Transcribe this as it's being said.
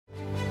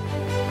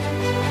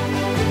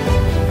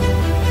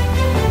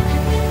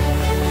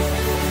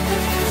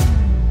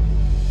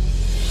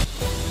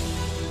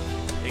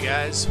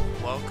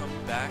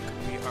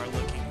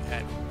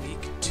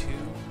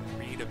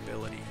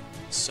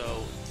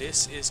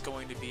this is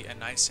going to be a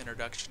nice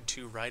introduction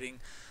to writing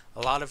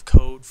a lot of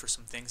code for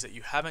some things that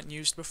you haven't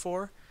used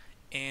before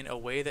in a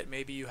way that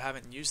maybe you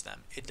haven't used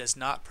them. It does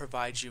not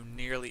provide you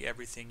nearly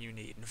everything you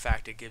need. In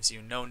fact, it gives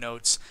you no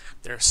notes.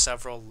 There are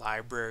several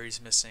libraries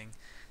missing.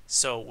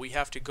 So we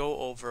have to go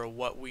over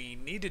what we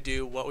need to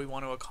do, what we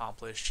want to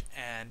accomplish,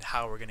 and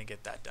how we're going to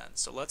get that done.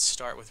 So let's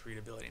start with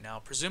readability. Now,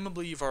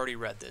 presumably you've already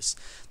read this.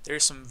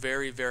 There's some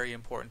very, very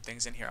important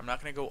things in here. I'm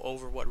not going to go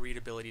over what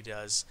readability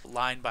does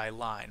line by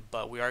line,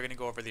 but we are going to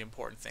go over the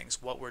important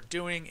things. What we're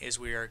doing is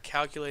we are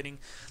calculating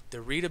the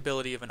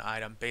readability of an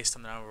item based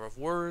on the number of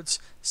words,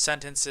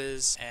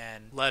 sentences,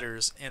 and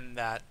letters in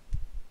that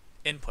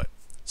input.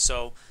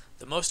 So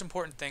the most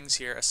important things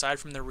here, aside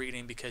from the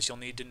reading, because you'll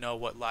need to know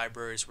what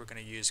libraries we're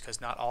going to use, because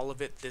not all of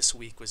it this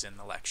week was in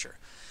the lecture.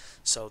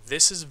 So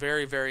this is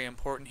very, very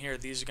important here.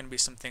 These are going to be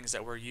some things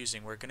that we're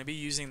using. We're going to be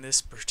using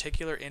this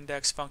particular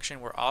index function.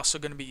 We're also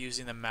going to be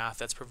using the math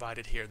that's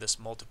provided here, this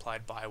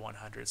multiplied by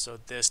 100. So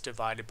this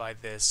divided by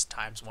this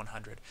times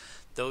 100.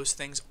 Those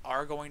things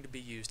are going to be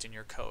used in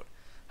your code.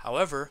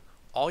 However,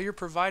 all you're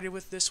provided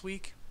with this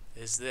week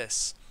is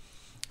this.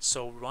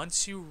 So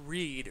once you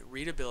read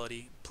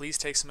readability, please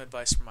take some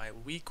advice from my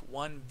week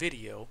 1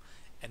 video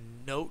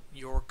and note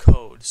your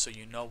code so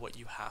you know what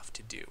you have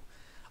to do.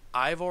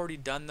 I've already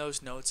done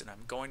those notes and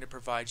I'm going to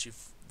provide you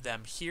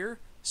them here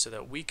so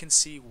that we can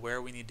see where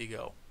we need to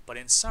go. But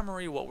in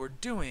summary, what we're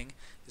doing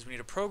is we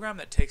need a program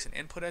that takes an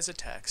input as a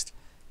text,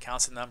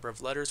 counts the number of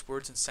letters,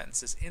 words, and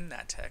sentences in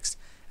that text,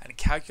 and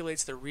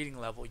calculates the reading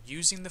level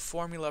using the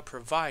formula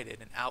provided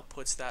and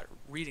outputs that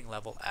reading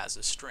level as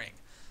a string.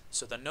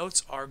 So the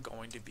notes are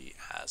going to be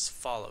as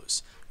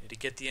follows. We need to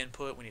get the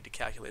input, we need to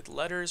calculate the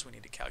letters, we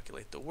need to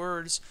calculate the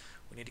words,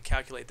 we need to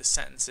calculate the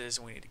sentences,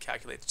 and we need to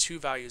calculate the two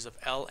values of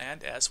L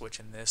and S, which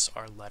in this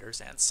are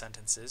letters and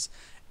sentences,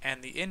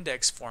 and the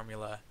index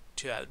formula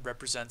that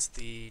represents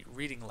the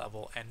reading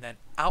level, and then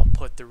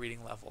output the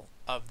reading level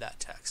of that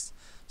text.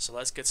 So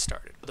let's get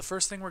started. The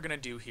first thing we're going to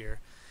do here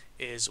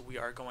is we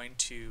are going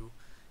to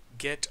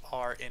get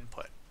our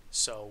input.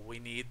 So we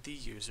need the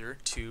user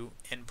to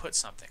input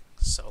something.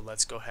 So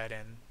let's go ahead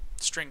and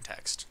string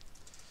text.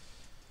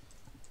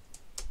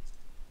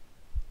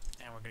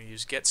 And we're going to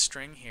use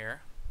getString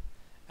here.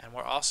 And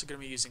we're also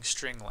going to be using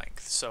string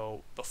length.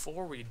 So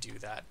before we do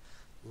that,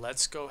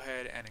 let's go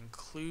ahead and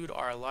include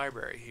our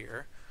library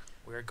here.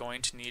 We're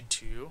going to need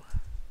to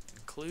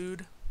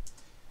include,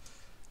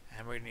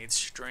 and we're going to need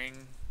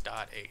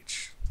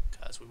string.h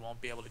because we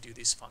won't be able to do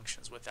these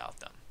functions without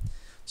them.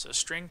 So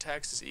string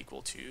text is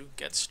equal to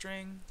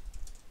getString,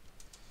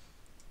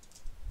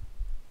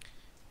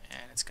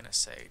 and it's going to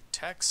say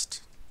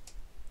text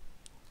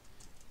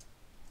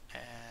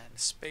and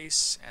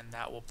space, and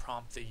that will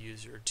prompt the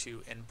user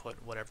to input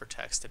whatever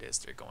text it is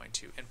they're going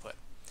to input.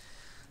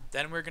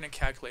 Then we're going to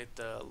calculate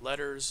the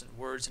letters and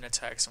words in a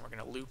text, and we're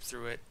going to loop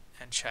through it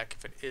and check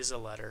if it is a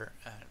letter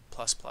and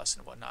plus plus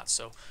and whatnot.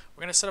 So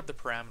we're going to set up the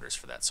parameters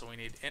for that. So we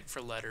need int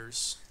for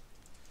letters.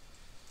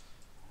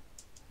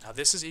 Now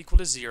this is equal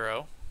to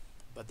 0,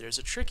 but there's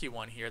a tricky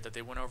one here that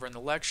they went over in the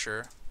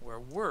lecture where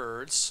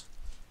words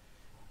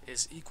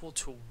is equal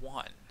to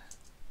 1.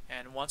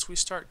 And once we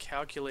start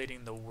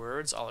calculating the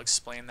words, I'll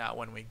explain that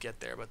when we get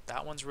there, but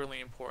that one's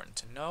really important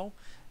to know.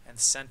 And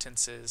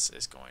sentences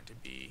is going to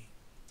be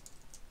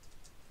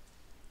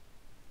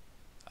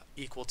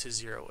equal to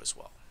 0 as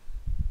well.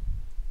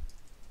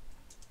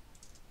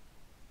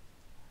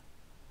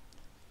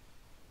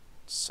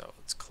 So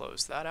let's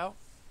close that out.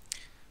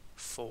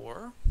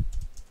 For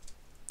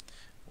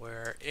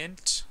where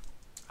int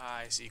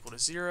I is equal to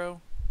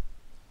 0,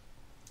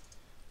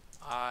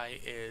 I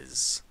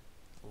is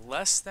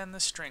less than the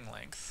string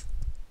length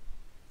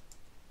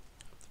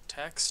of the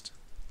text,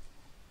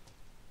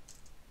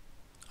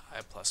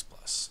 I plus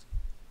plus.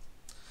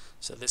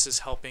 So this is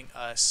helping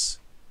us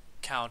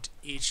count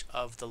each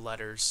of the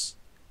letters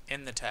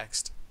in the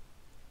text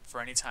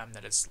for any time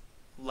that it's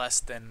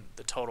less than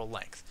the total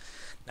length.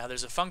 Now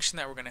there's a function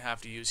that we're going to have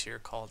to use here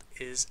called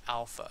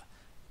isAlpha,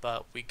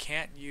 but we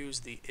can't use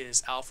the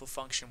isAlpha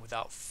function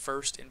without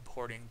first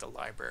importing the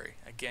library.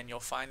 Again, you'll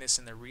find this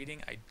in the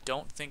reading. I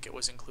don't think it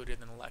was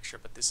included in the lecture,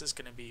 but this is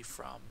going to be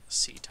from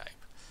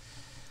C-type.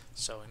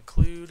 So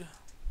include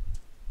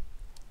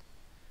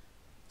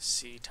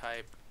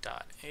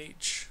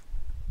ctype.h,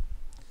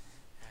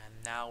 and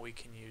now we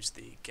can use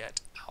the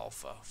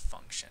getAlpha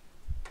function.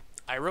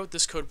 I wrote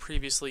this code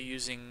previously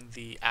using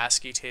the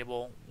ASCII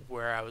table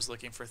where I was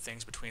looking for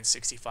things between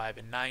 65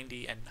 and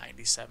 90 and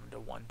 97 to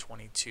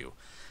 122.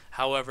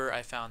 However,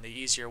 I found the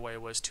easier way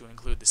was to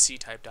include the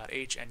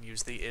ctype.h and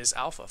use the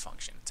isAlpha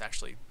function. It's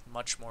actually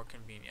much more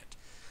convenient.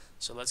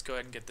 So let's go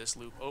ahead and get this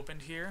loop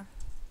opened here.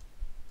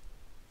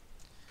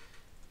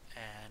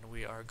 And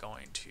we are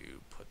going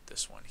to put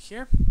this one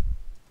here.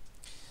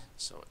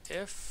 So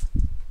if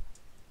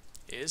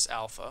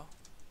isAlpha,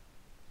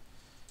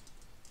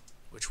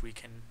 which we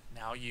can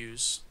now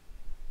use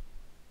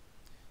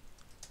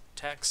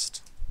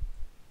text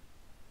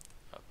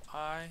of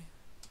I,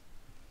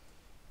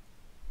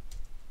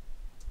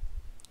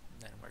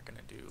 and then we're going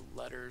to do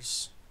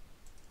letters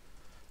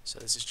So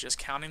this is just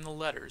counting the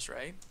letters,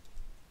 right?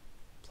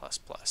 Plus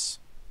plus.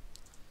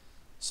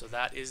 So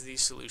that is the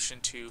solution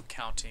to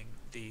counting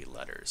the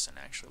letters. And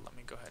actually, let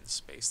me go ahead and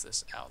space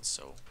this out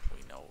so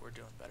we know what we're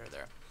doing better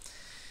there.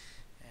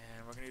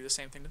 And we're going to do the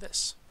same thing to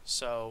this.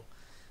 So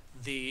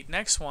the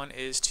next one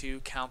is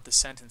to count the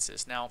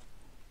sentences. Now,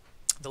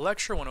 the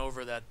lecture went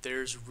over that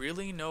there's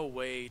really no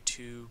way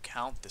to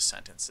count the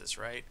sentences,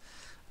 right?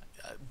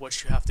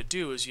 What you have to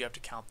do is you have to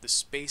count the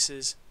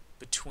spaces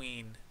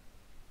between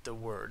the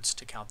words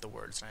to count the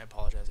words. And I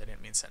apologize, I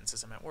didn't mean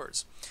sentences, I meant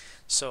words.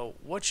 So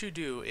what you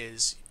do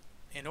is,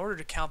 in order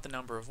to count the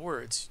number of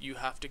words, you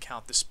have to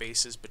count the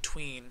spaces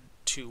between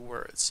two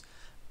words.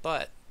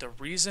 But the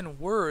reason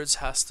words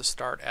has to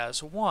start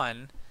as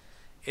 1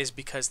 is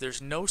because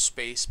there's no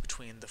space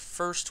between the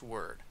first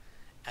word,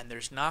 and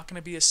there's not going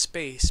to be a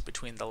space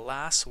between the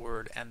last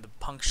word and the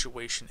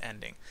punctuation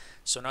ending.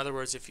 So in other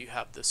words, if you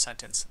have the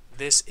sentence,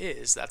 this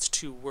is, that's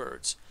 2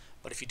 words.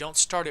 But if you don't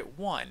start at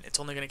 1, it's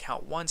only going to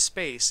count 1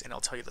 space, and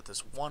it'll tell you that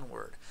there's 1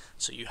 word.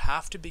 So you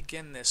have to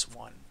begin this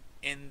one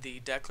in the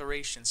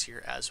declarations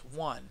here as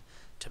 1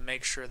 to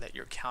make sure that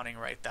you're counting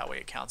right. That way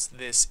it counts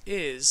this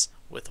is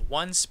with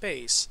 1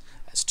 space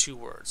as 2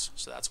 words.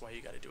 So that's why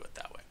you got to do it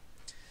that way.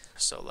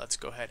 So let's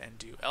go ahead and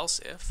do else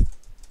if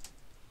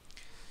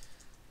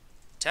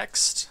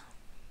text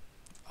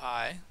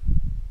I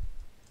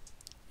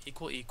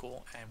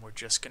equal, and we're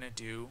just going to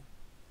do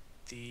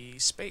the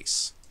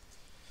space.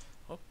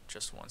 Oh,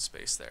 just 1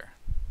 space there.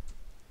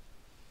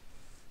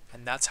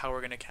 And that's how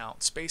we're going to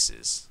count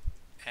spaces.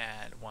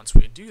 And once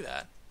we do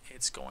that,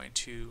 it's going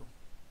to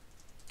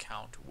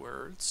count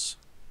words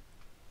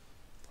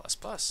plus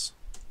plus.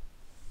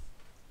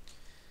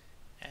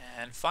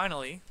 And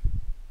finally,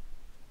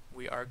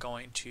 we are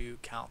going to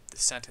count the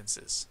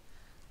sentences.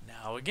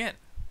 Now again,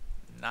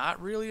 not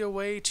really a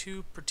way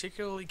to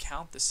particularly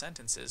count the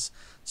sentences,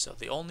 so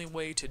the only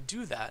way to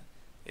do that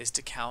is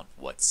to count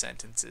what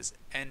sentences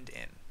end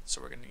in.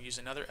 So we're going to use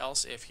another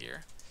else if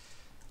here.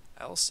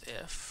 Else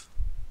if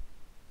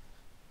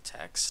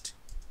text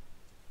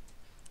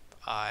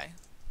I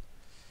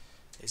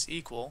is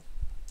equal,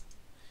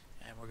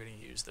 and we're going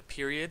to use the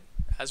period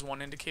as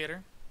one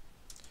indicator,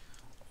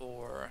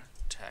 or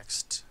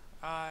text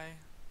I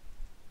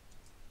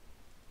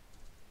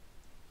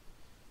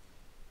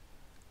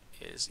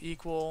is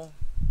equal,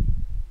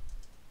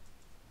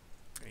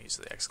 I'm going to use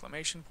the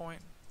exclamation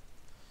point,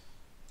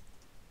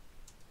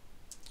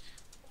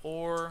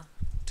 or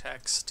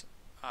text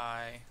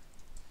I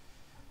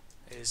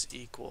is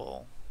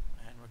equal,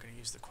 and we're going to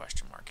use the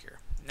question mark here.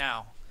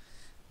 Now,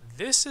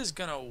 this is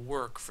going to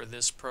work for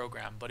this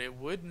program, but it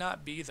would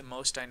not be the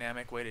most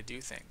dynamic way to do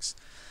things.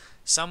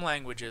 Some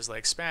languages,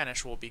 like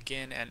Spanish, will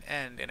begin and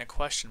end in a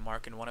question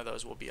mark, and one of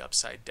those will be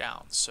upside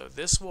down. So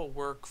this will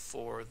work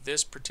for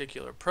this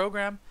particular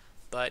program,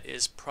 but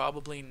is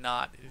probably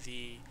not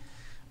the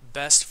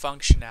best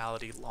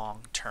functionality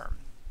long term.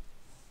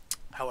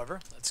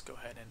 However, let's go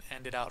ahead and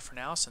end it out for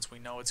now, since we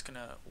know it's going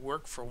to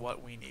work for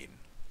what we need.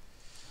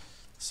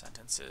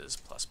 Sentences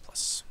plus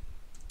plus.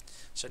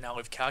 So now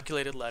we've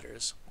calculated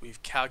letters,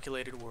 we've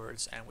calculated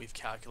words, and we've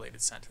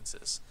calculated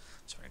sentences.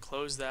 So we're going to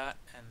close that,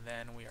 and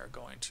then we are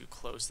going to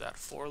close that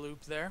for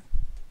loop there.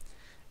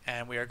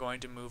 And we are going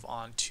to move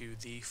on to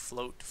the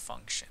float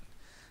function.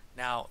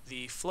 Now,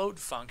 the float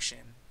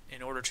function,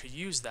 in order to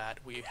use that,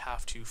 we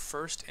have to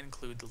first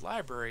include the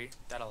library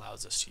that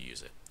allows us to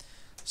use it.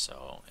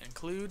 So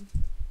include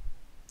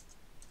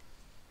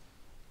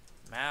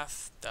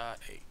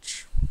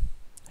math.h.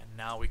 And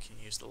now we can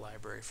use the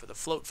library for the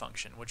float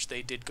function, which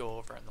they did go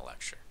over in the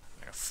lecture.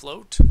 We're going to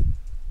float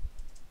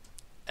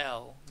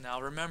L. Now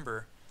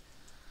remember,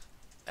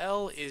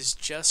 L is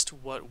just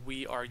what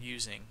we are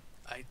using.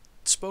 I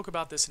spoke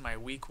about this in my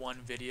week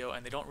 1 video,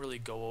 and they don't really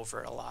go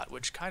over it a lot,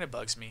 which kind of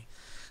bugs me.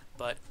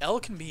 But L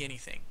can be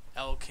anything.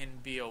 L can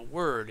be a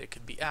word, it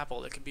could be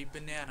apple, it could be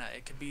banana,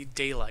 it could be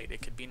daylight,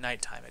 it could be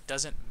nighttime. It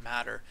doesn't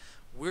matter.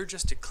 We're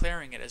just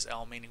declaring it as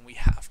L, meaning we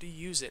have to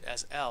use it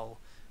as L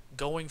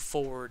going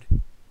forward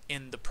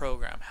in the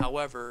program.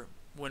 However,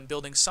 when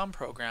building some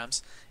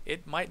programs,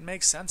 it might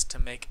make sense to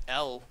make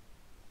L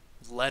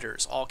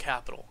letters, all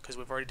capital, because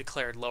we've already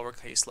declared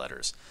lowercase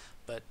letters,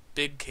 but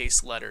big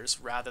case letters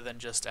rather than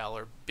just L,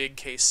 or big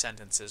case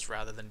sentences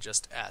rather than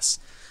just S.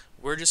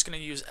 We're just going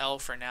to use L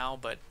for now,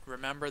 but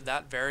remember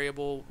that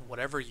variable,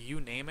 whatever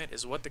you name it,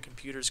 is what the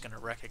computer is going to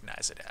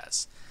recognize it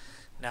as.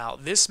 Now,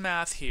 this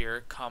math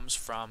here comes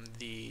from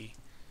the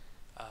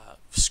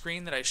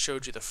screen that I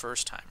showed you the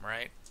first time,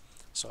 right?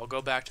 So I'll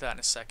go back to that in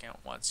a second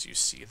once you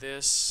see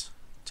this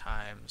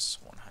times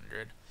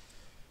 100,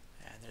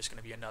 and there's going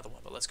to be another one,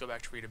 but let's go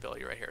back to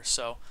readability right here.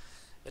 So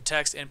the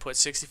text input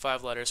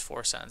 65 letters,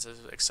 4 sentences,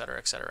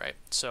 etc., right?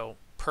 So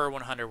per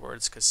 100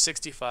 words, because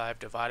 65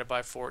 divided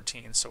by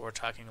 14, so we're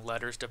talking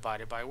letters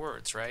divided by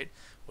words, right?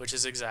 Which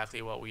is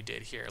exactly what we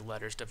did here,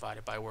 letters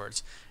divided by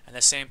words. And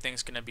the same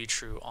thing's going to be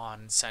true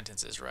on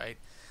sentences, right?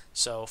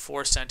 So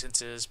 4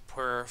 sentences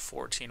per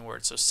 14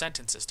 words, so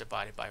sentences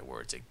divided by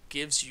words. It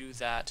gives you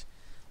that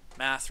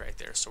math right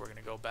there. So we're going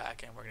to go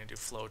back and we're going to do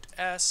float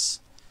S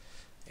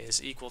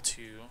is equal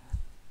to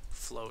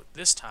float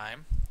this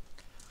time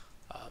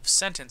of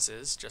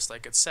sentences, just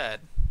like it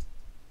said,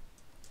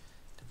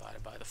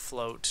 divided by the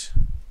float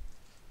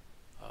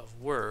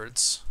of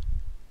words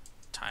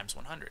times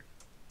 100.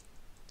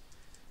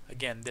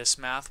 Again, this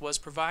math was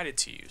provided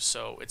to you,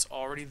 so it's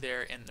already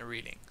there in the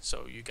reading,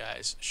 so you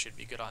guys should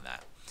be good on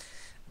that.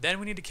 Then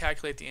we need to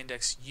calculate the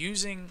index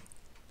using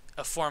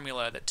a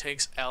formula that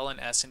takes L and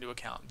S into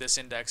account. This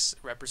index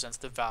represents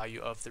the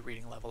value of the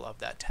reading level of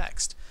that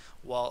text.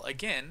 Well,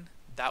 again,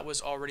 that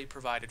was already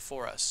provided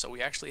for us, so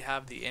we actually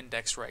have the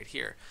index right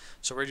here.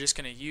 So we're just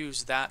going to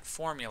use that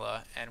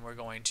formula, and we're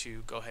going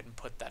to go ahead and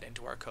put that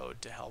into our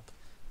code to help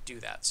do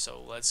that.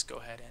 So let's go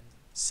ahead and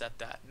set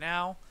that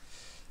now,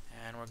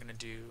 and we're going to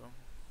do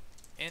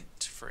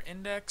int for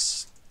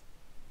index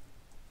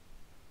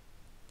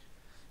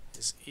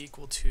is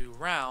equal to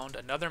round,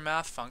 another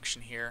math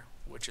function here,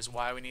 which is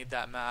why we need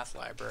that math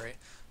library.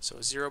 So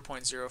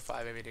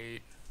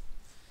 0.0588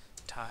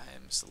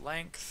 times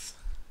length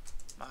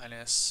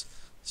minus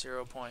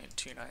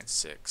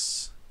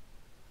 0.296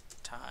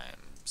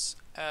 times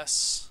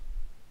s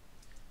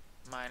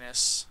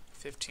minus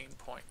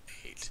 15.8,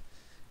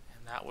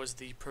 and that was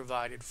the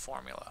provided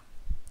formula.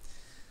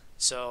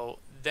 So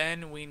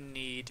then we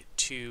need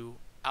to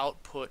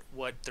output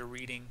what the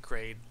reading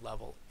grade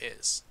level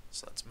is.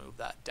 So let's move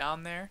that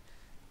down there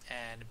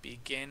and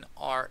begin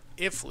our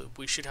if loop.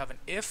 We should have an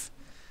if,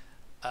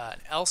 an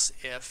else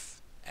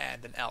if,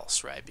 and an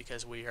else, right?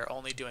 Because we are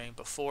only doing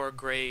before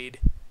grade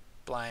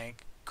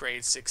blank,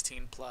 grade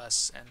 16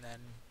 plus, and then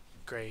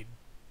grade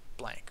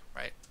blank,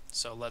 right?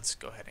 So let's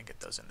go ahead and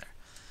get those in there.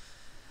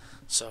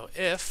 So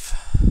if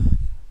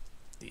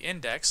the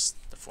index,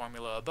 the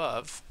formula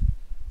above,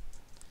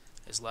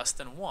 is less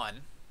than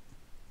 1,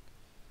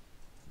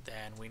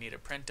 then we need a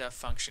printf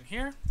function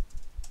here.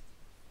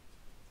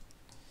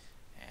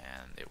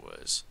 And it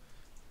was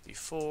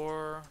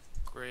before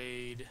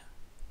grade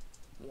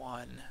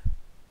 1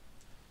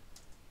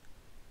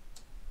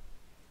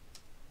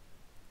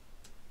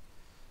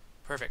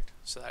 perfect,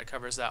 so that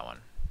covers that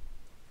one.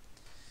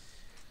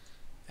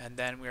 And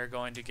then we are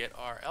going to get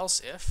our else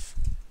if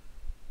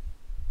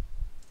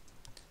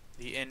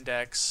the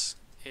index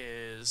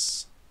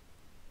is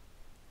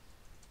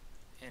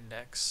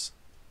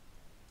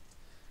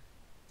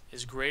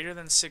greater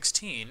than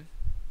 16,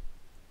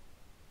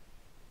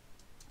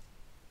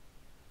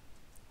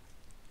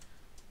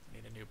 we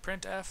need a new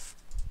printf,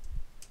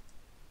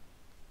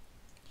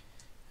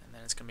 and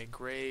then it's going to be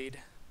grade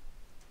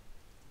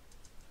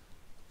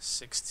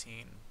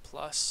 16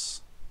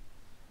 plus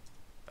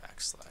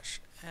backslash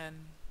n,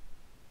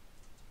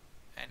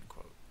 end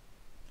quote.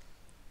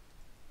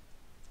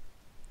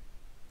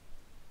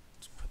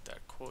 Let's put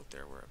that quote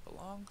there where it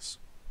belongs.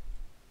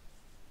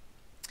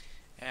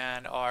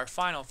 And our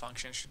final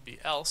function should be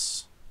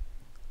else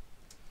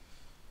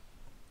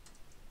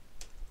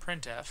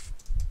printf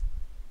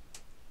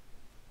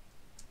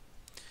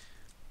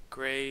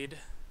grade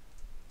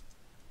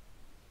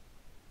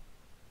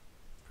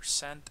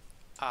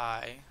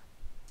 %i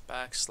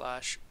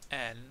backslash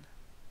n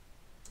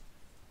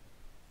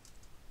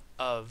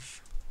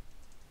of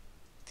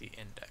the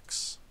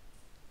index.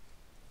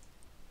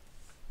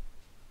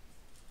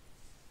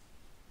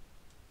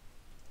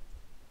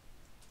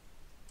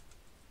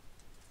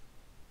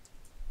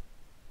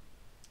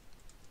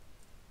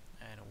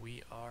 And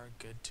we are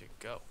good to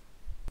go.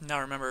 Now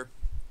remember,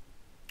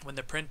 when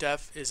the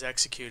printf is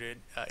executed,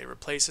 it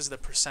replaces the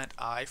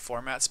 %i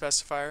format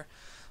specifier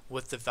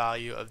with the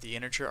value of the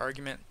integer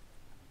argument.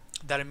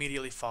 That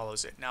immediately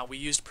follows it. Now we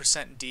used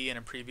 %d in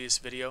a previous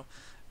video.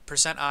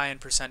 %i and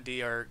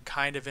 %d are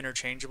kind of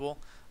interchangeable,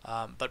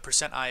 but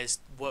 %i is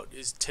what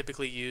is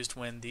typically used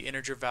when the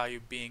integer value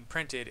being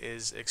printed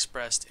is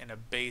expressed in a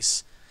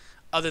base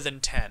other than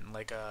 10,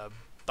 like a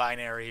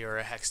binary or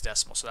a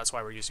hexadecimal. So that's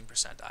why we're using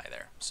 %i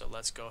there. So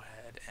let's go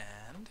ahead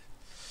and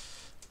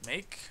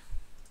make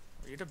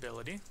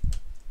readability.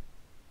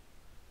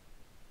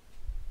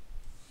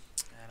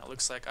 And it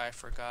looks like I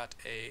forgot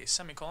a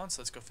semicolon,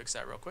 so let's go fix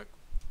that real quick.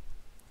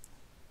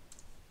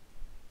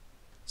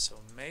 So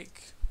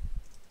make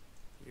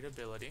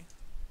readability,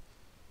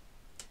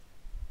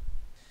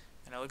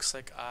 and it looks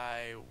like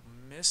I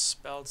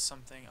misspelled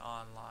something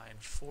on line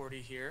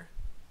 40 here.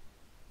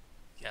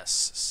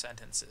 Yes,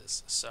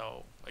 sentences.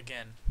 So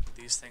again,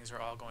 these things are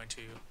all going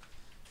to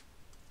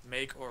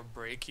make or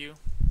break you.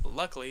 But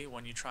luckily,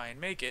 when you try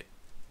and make it,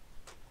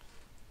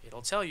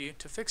 it'll tell you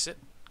to fix it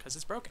because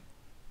it's broken.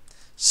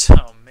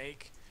 So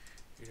make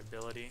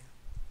readability.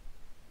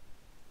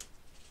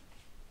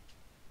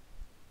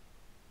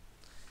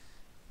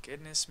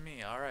 Goodness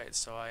me. Alright,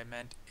 so I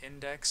meant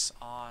index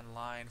on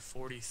line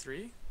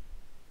 43.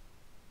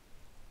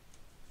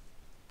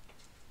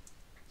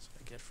 That's what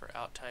I get for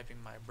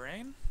out-typing my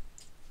brain.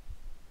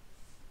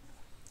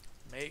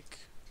 Make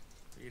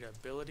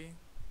readability.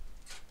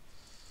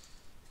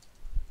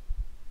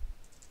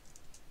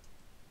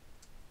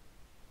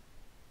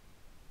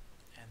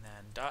 And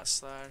then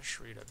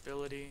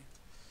 /readability.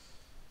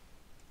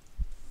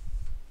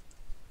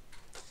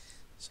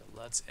 So So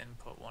let's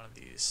input one of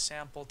these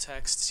sample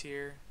texts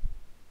here.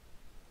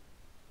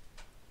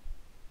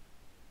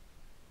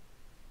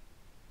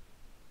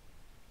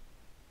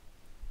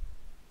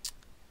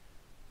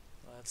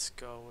 Let's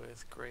go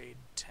with grade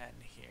 10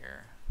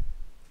 here.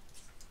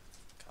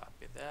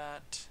 Copy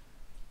that,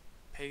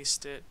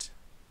 paste it.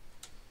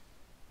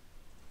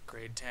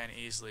 Grade 10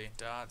 easily,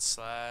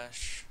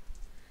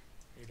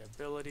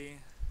 /readability.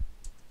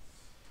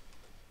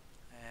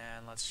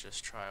 And let's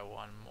just try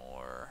one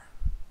more.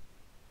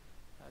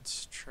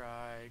 Let's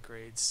try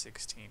grade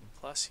 16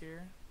 plus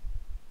here.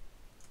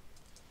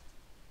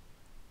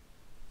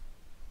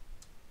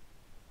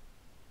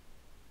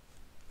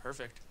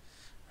 Perfect.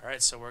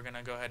 Alright, so we're going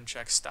to go ahead and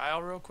check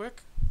style real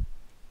quick.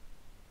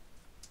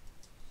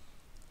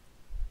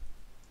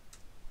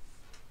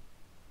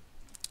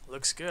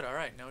 Looks good.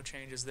 Alright, no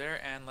changes there.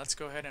 And let's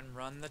go ahead and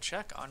run the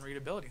check on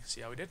readability.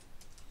 See how we did.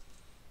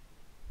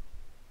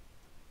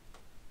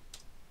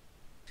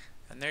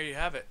 And there you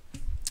have it.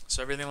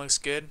 So everything looks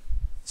good.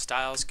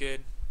 Style's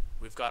good.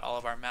 We've got all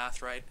of our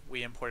math right.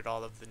 We imported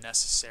all of the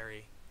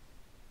necessary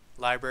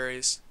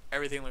libraries.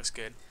 Everything looks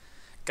good.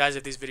 Guys,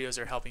 if these videos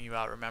are helping you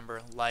out, remember,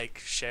 like,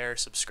 share,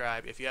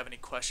 subscribe. If you have any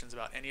questions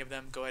about any of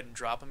them, go ahead and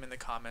drop them in the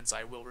comments.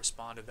 I will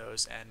respond to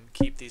those and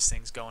keep these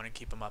things going and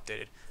keep them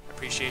updated. I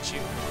appreciate you.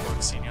 Look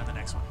forward to seeing you on the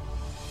next one.